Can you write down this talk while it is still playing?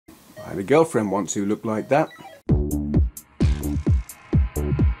I had a girlfriend once who looked like that.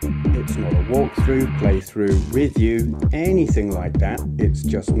 It's not a walkthrough, playthrough, review, anything like that. It's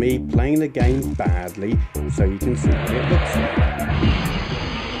just me playing the game badly so you can see what it looks like.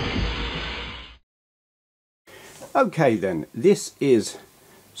 Okay then, this is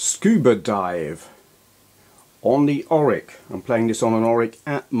Scuba Dive on the Oric. I'm playing this on an Oric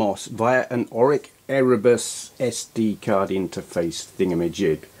Atmos via an Oric Erebus SD card interface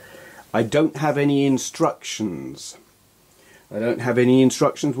thingamajig. I don't have any instructions. I don't have any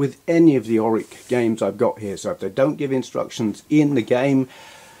instructions with any of the Oric games I've got here, so if they don't give instructions in the game,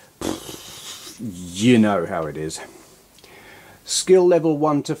 you know how it is. Skill level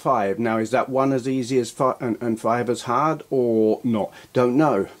 1 to 5. Now, is that 1 as easy as 5 and 5 as hard, or not? Don't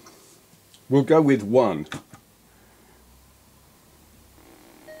know. We'll go with 1.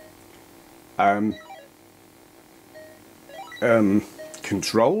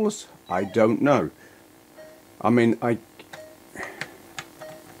 Controls? I don't know. I mean,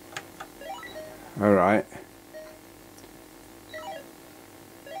 Alright.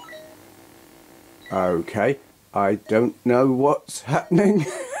 Okay. I don't know what's happening.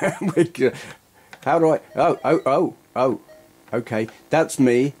 How do I... Oh. Okay. That's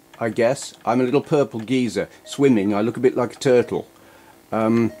me, I guess. I'm a little purple geezer swimming. I look a bit like a turtle.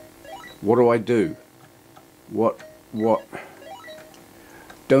 What do I do? What?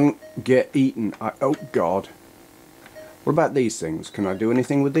 Don't get eaten. Oh, God. What about these things? Can I do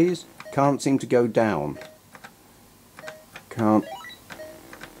anything with these? Can't seem to go down. Can't.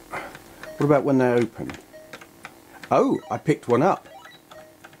 What about when they're open? Oh, I picked one up.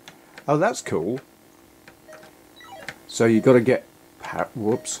 Oh, that's cool. So you got to get...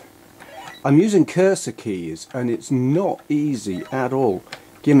 Whoops. I'm using cursor keys and it's not easy at all.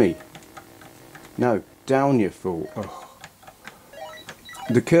 Gimme. No, down you fool. Oh.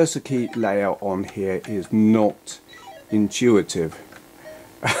 The cursor key layout on here is not intuitive.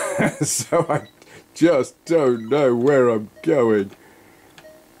 So I just don't know where I'm going.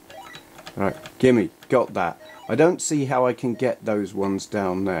 Right, gimme, got that. I don't see how I can get those ones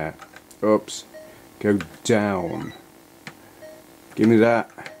down there. Oops, go down. Gimme that,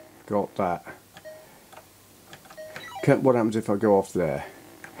 got that. What happens if I go off there?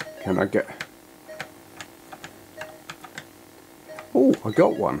 Can I get... Oh, I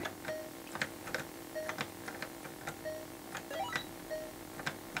got one.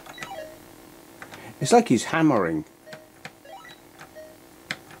 It's like he's hammering.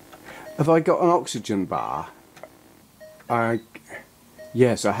 Have I got an oxygen bar?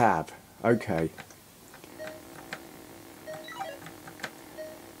 Yes, I have. Okay.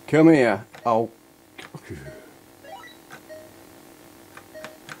 Come here. Oh.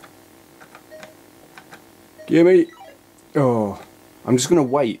 Gimme. Oh. I'm just going to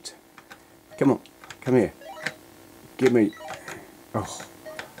wait. Come on. Come here. Give me. Oh.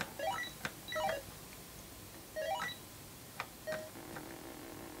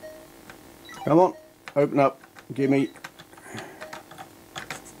 Come on. Open up. Give me.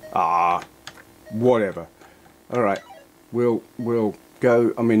 Ah. Whatever. Alright. We'll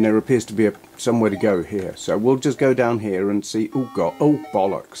go. I mean, there appears to be somewhere to go here. So we'll just go down here and see. Oh, God. Oh,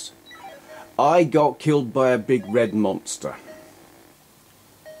 bollocks. I got killed by a big red monster.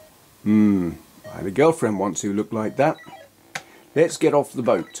 I had a girlfriend once who looked like that. Let's get off the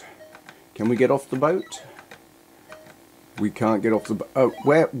boat. Can we get off the boat? We can't get off the boat. Oh,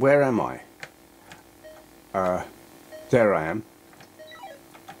 where am I? There I am.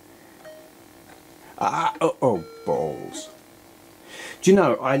 Oh, balls. Do you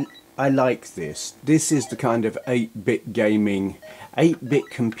know, I like this. This is the kind of 8-bit gaming,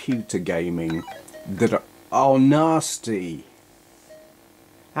 8-bit computer gaming that oh, nasty.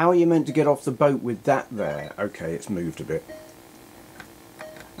 How are you meant to get off the boat with that there? Okay, it's moved a bit.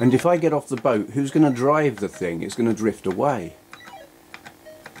 And if I get off the boat, who's going to drive the thing? It's going to drift away.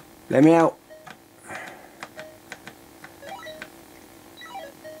 Let me out.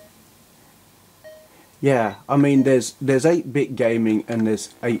 Yeah, I mean, there's 8-bit gaming and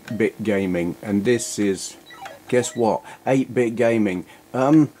there's 8-bit gaming, and this is, guess what? 8-bit gaming.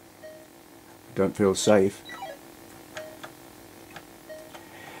 Don't feel safe.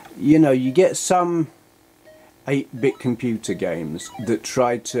 You know, you get some 8-bit computer games that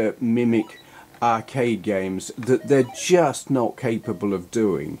try to mimic arcade games that they're just not capable of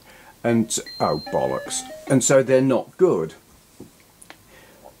doing, and oh, bollocks, and so they're not good.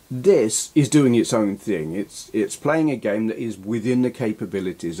 This is doing its own thing. It's playing a game that is within the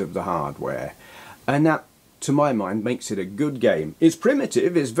capabilities of the hardware, and that, to my mind, makes it a good game. It's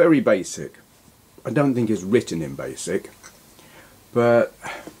primitive, it's very basic. I don't think it's written in BASIC, but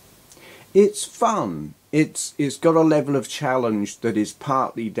It's fun. It's got a level of challenge that is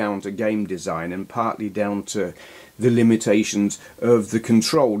partly down to game design and partly down to the limitations of the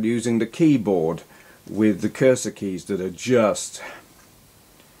control using the keyboard with the cursor keys that are just...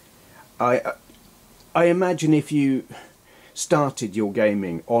 I imagine if you started your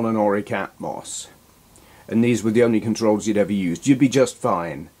gaming on an Oric Atmos and these were the only controls you'd ever used, you'd be just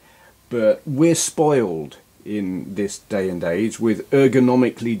fine. But we're spoiled in this day and age with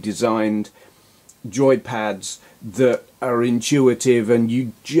ergonomically designed joypads that are intuitive and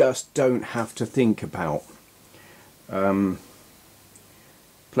you just don't have to think about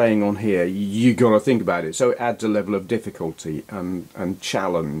playing on here. You got to think about it, so it adds a level of difficulty and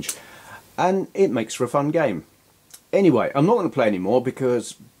challenge, and it makes for a fun game. Anyway, I'm not going to play anymore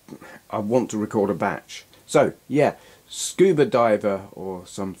because I want to record a batch. So yeah, Scuba Diver or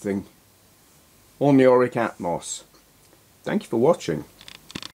something on the Oric Atmos. Thank you for watching.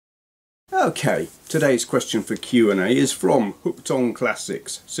 Okay, today's question for Q&A is from Hooked on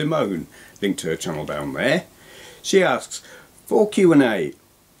Classics, Simone, link to her channel down there. She asks, for Q&A,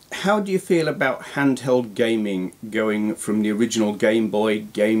 how do you feel about handheld gaming going from the original Game Boy,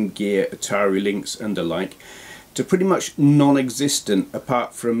 Game Gear, Atari Lynx and the like to pretty much non-existent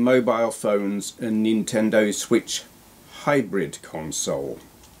apart from mobile phones and Nintendo Switch hybrid console?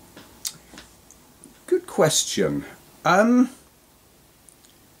 Good question.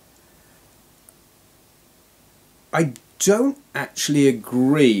 I don't actually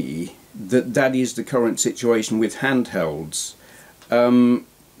agree that that is the current situation with handhelds.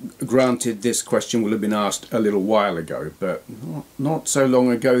 Granted, this question will have been asked a little while ago, but not so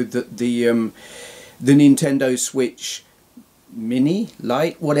long ago that the Nintendo Switch Mini,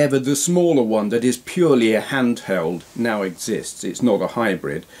 Lite, whatever, the smaller one that is purely a handheld now exists. It's not a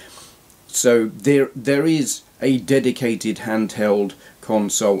hybrid. So there is a dedicated handheld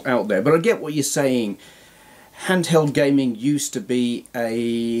console out there. But I get what you're saying. Handheld gaming used to be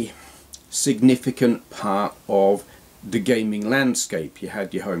a significant part of the gaming landscape. You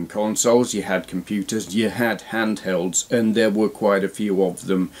had your home consoles, you had computers, you had handhelds, and there were quite a few of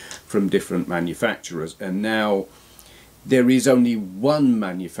them from different manufacturers. And now there is only one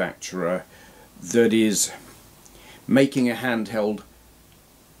manufacturer that is making a handheld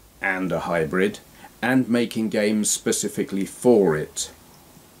and a hybrid and making games specifically for it.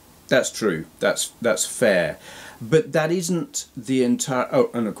 That's true, that's fair, but that isn't the entire... Oh,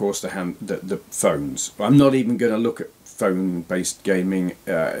 and of course the phones. I'm not even going to look at phone-based gaming.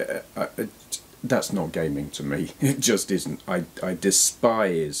 That's not gaming to me. It just isn't. I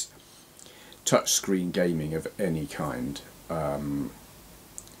despise touchscreen gaming of any kind.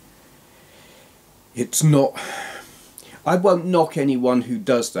 It's not... I won't knock anyone who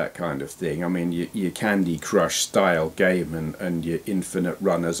does that kind of thing. I mean, your Candy Crush style game and your Infinite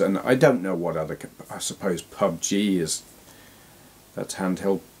Runners, and I don't know what other... I suppose PUBG is... That's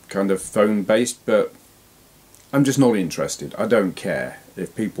handheld, kind of phone-based, but I'm just not interested. I don't care.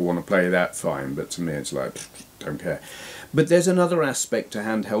 If people want to play that, fine, but to me it's like, don't care. But there's another aspect to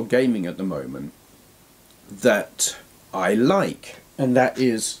handheld gaming at the moment that I like. And that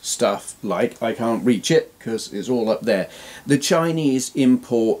is stuff like, I can't reach it because it's all up there, the Chinese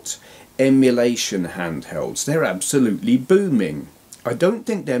import emulation handhelds. They're absolutely booming. I don't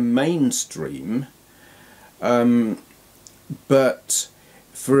think they're mainstream, but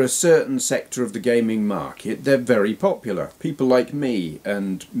for a certain sector of the gaming market they're very popular. People like me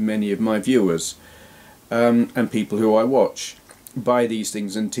and many of my viewers and people who I watch buy these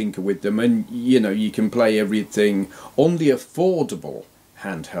things and tinker with them, and you know, you can play everything on the affordable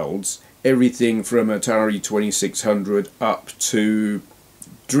handhelds, everything from Atari 2600 up to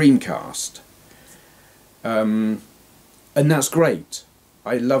Dreamcast, and that's great.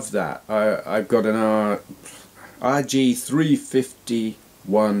 I love that. I've got an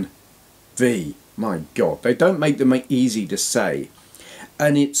RG351V. My god, they don't make them easy to say.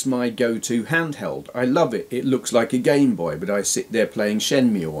 And it's my go-to handheld. I love it. It looks like a Game Boy, but I sit there playing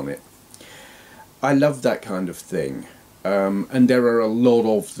Shenmue on it. I love that kind of thing. And there are a lot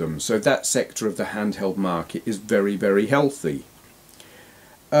of them. So that sector of the handheld market is very, very healthy.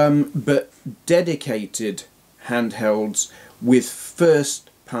 But dedicated handhelds with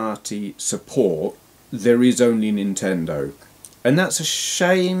first-party support, there is only Nintendo. And that's a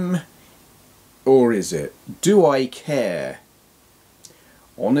shame, or is it? Do I care?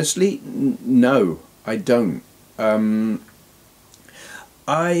 Honestly, no, I don't.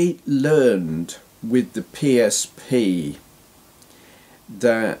 I learned with the PSP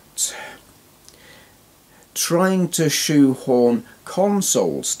that trying to shoehorn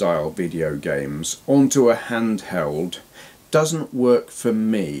console-style video games onto a handheld doesn't work for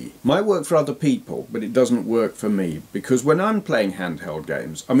me. Might work for other people, but it doesn't work for me, because when I'm playing handheld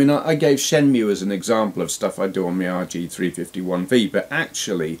games, I mean, I gave Shenmue as an example of stuff I do on my RG351V, but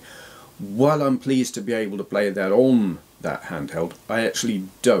actually, while I'm pleased to be able to play that on that handheld, I actually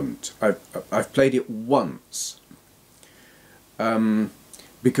don't. I've played it once,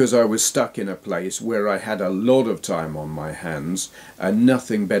 because I was stuck in a place where I had a lot of time on my hands and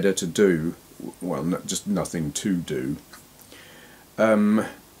nothing better to do, well, just nothing to do. And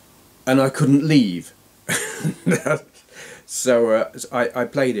I couldn't leave. So I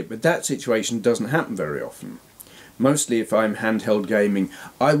played it, but that situation doesn't happen very often. Mostly if I'm handheld gaming,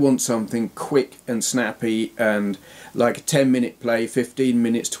 I want something quick and snappy and like a 10-minute play, 15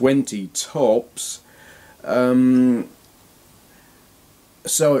 minutes, 20 tops.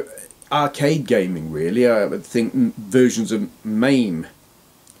 So arcade gaming, really. I would think versions of MAME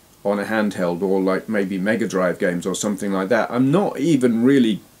on a handheld, or like maybe Mega Drive games or something like that. I'm not even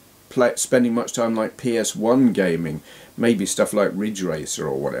really spending much time like PS1 gaming, maybe stuff like Ridge Racer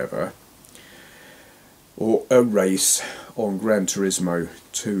or whatever, or a race on Gran Turismo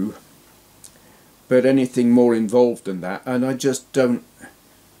 2, but anything more involved than that, and I just don't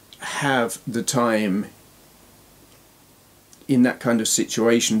have the time in that kind of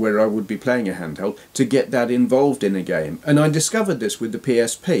situation where I would be playing a handheld to get that involved in a game. And I discovered this with the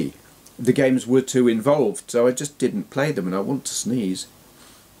PSP. The games were too involved, so I just didn't play them, and I want to sneeze.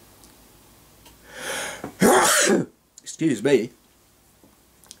 Excuse me.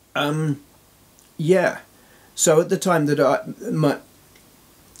 Yeah. So at the time that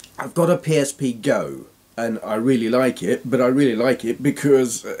I've got a PSP Go, and I really like it, but I really like it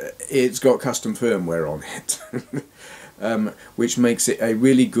because it's got custom firmware on it. Which makes it a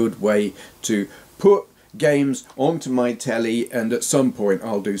really good way to put games onto my telly, and at some point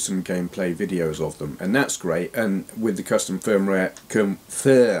I'll do some gameplay videos of them, and that's great. And with the custom firmware,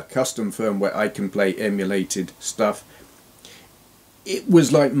 I can play emulated stuff. It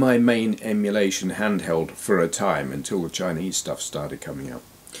was like my main emulation handheld for a time, until the Chinese stuff started coming out.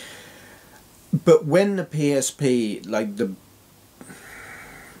 But when the PSP, like the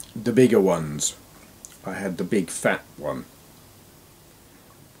bigger ones, I had the big fat one.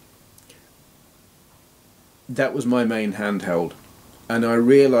 That was my main handheld, and I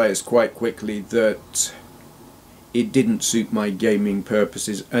realised quite quickly that it didn't suit my gaming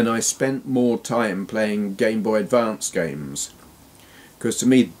purposes, and I spent more time playing Game Boy Advance games, because to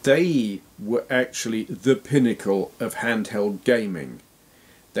me they were actually the pinnacle of handheld gaming.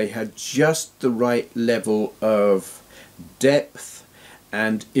 They had just the right level of depth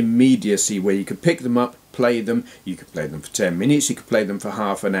and immediacy, where you could pick them up, play them. You could play them for 10 minutes, you could play them for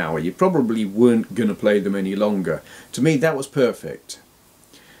half an hour. You probably weren't going to play them any longer. To me, that was perfect.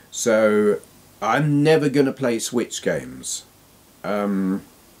 So I'm never going to play Switch games,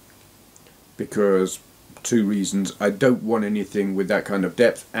 because two reasons. I don't want anything with that kind of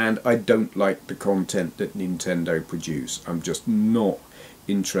depth, and I don't like the content that Nintendo produce. I'm just not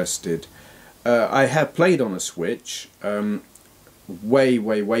interested. I have played on a Switch,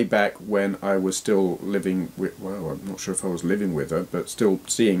 way back when I was still living with, well, I'm not sure if I was living with her, but still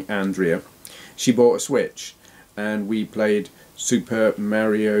seeing Andrea. She bought a Switch, and we played Super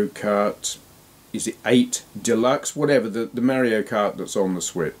Mario Kart, is it 8 Deluxe, whatever, the Mario Kart that's on the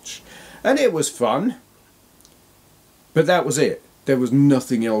Switch, and it was fun, but that was it. There was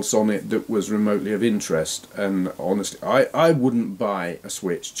nothing else on it that was remotely of interest, and honestly, I wouldn't buy a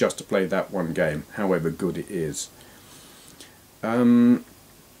Switch just to play that one game, however good it is. And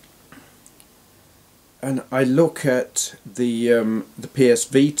I look at the PS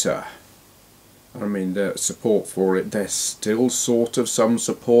Vita. I mean, the support for it, there's still sort of some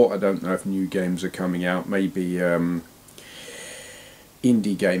support. I don't know if new games are coming out, maybe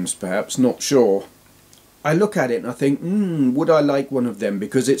indie games perhaps, not sure. I look at it and I think, would I like one of them,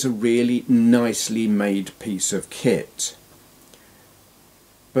 because it's a really nicely made piece of kit.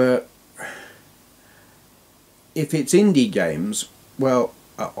 But if it's indie games, well,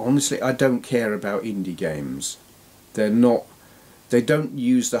 honestly, I don't care about indie games. They don't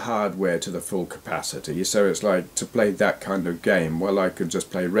use the hardware to the full capacity, so it's like, to play that kind of game, well, I could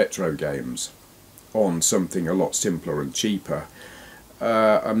just play retro games on something a lot simpler and cheaper.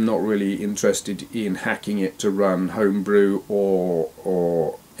 I'm not really interested in hacking it to run homebrew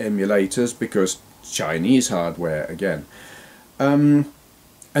or emulators, because Chinese hardware again.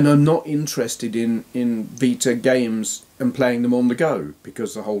 And I'm not interested in Vita games and playing them on the go,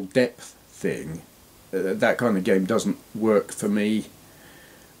 because the whole depth thing, that kind of game doesn't work for me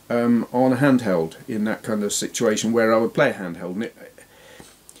on a handheld, in that kind of situation where I would play a handheld. And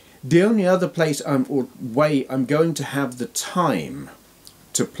The only other place or way I'm going to have the time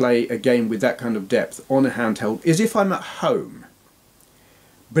to play a game with that kind of depth on a handheld is if I'm at home.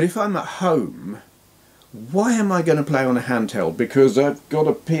 But if I'm at home, why am I going to play on a handheld? Because I've got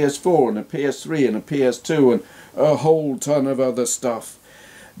a PS4 and a PS3 and a PS2 and a whole ton of other stuff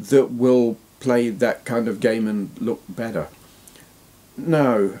that will play that kind of game and look better.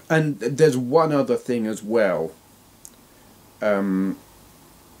 No, and there's one other thing as well.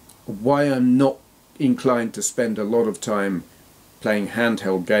 Why I'm not inclined to spend a lot of time playing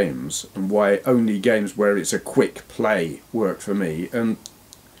handheld games, and why only games where it's a quick play work for me. And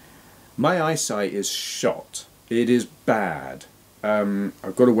my eyesight is shot. It is bad.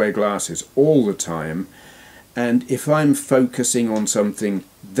 I've got to wear glasses all the time, and if I'm focusing on something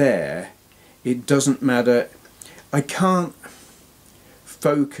there, it doesn't matter. I can't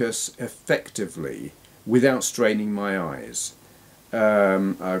focus effectively without straining my eyes.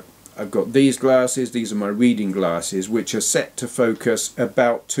 I've got these glasses. These are my reading glasses, which are set to focus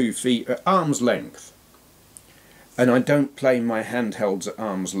about 2 feet at arm's length. And I don't play my handhelds at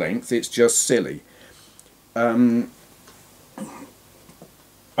arm's length. It's just silly. I've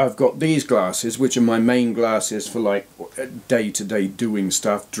got these glasses, which are my main glasses for like day-to-day doing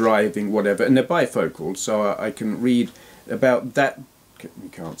stuff, driving, whatever, and they're bifocal, so I can read about that. You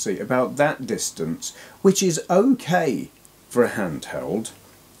can't see about that distance, which is okay for a handheld,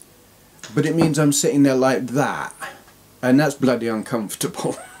 but it means I'm sitting there like that, and that's bloody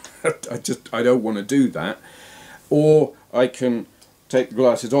uncomfortable. I don't want to do that. Or I can take the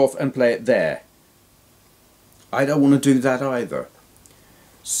glasses off and play it there. I don't want to do that either.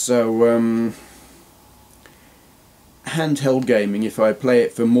 So handheld gaming, if I play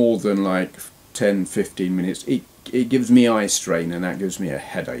it for more than like 10-15 minutes, it gives me eye strain, and that gives me a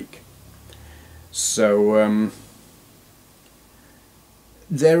headache. So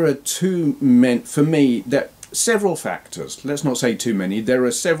there are for me, several factors. Let's not say too many. There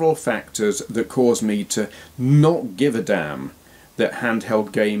are several factors that cause me to not give a damn that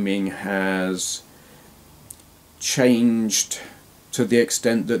handheld gaming has changed to the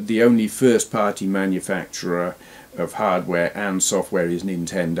extent that the only first-party manufacturer of hardware and software is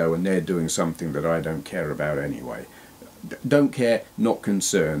Nintendo, and they're doing something that I don't care about anyway. Don't care, not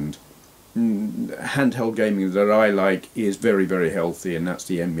concerned. Handheld gaming that I like is very, very healthy, and that's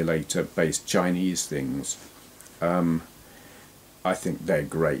the emulator-based Chinese things. I think they're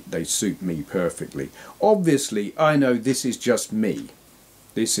great. They suit me perfectly. Obviously, I know this is just me.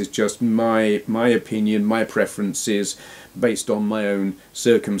 This is just my opinion, my preferences, based on my own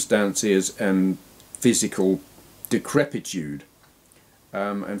circumstances and physical decrepitude.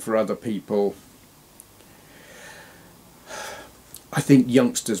 And for other people, I think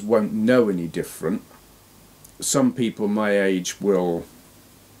youngsters won't know any different. Some people my age will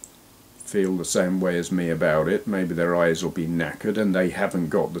feel the same way as me about it. Maybe their eyes will be knackered and they haven't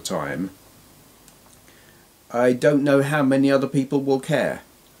got the time. I don't know how many other people will care.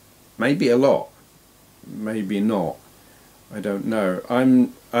 Maybe a lot. Maybe not. I don't know.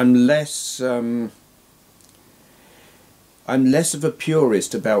 I'm less of a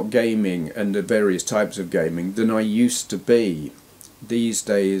purist about gaming and the various types of gaming than I used to be. These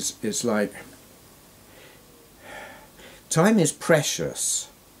days it's like time is precious,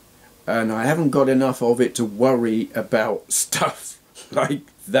 and I haven't got enough of it to worry about stuff like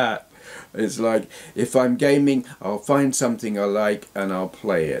that. It's like, if I'm gaming, I'll find something I like and I'll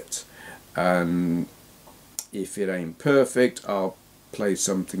play it, and if it ain't perfect, I'll play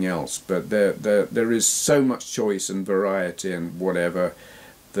something else. But there is so much choice and variety and whatever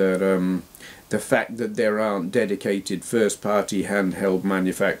that the fact that there aren't dedicated first-party handheld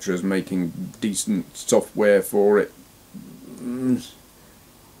manufacturers making decent software for it,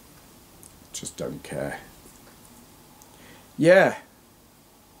 just don't care. Yeah.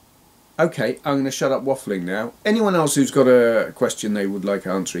 Okay, I'm going to shut up waffling now. Anyone else who's got a question they would like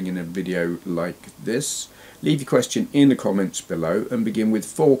answering in a video like this, leave your question in the comments below and begin with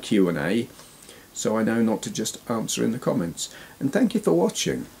full Q&A, so I know not to just answer in the comments. And thank you for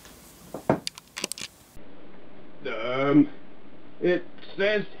watching. It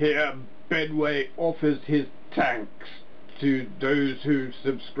says here Benway offers his thanks to those who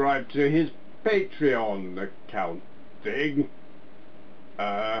subscribe to his Patreon account thing.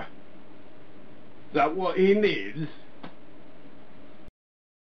 Is that what he needs?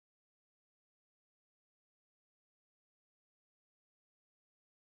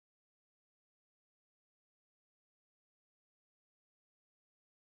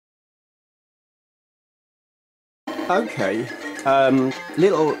 Okay,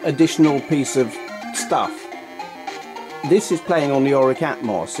 little additional piece of stuff. this is playing on the Oric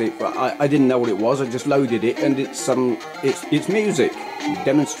Atmos. I didn't know what it was. I just loaded it, and it's music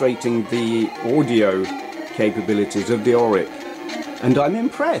demonstrating the audio capabilities of the Oric, and I'm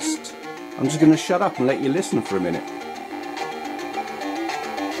impressed. I'm just going to shut up and let you listen for a minute.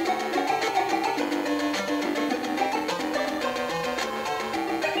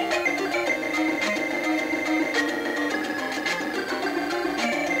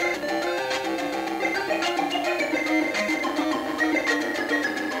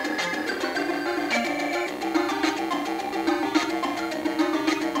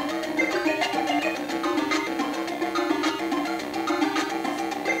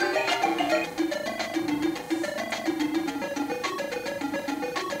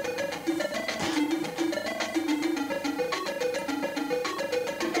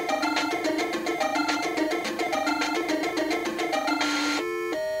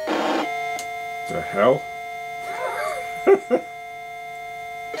 The hell?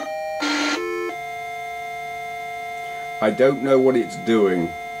 I don't know what it's doing.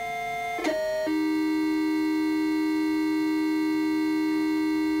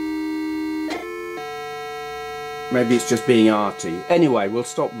 Maybe it's just being arty. Anyway, we'll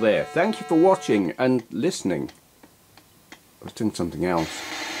stop there. Thank you for watching and listening. I was doing something else.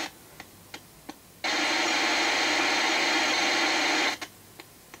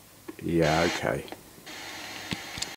 Yeah, okay.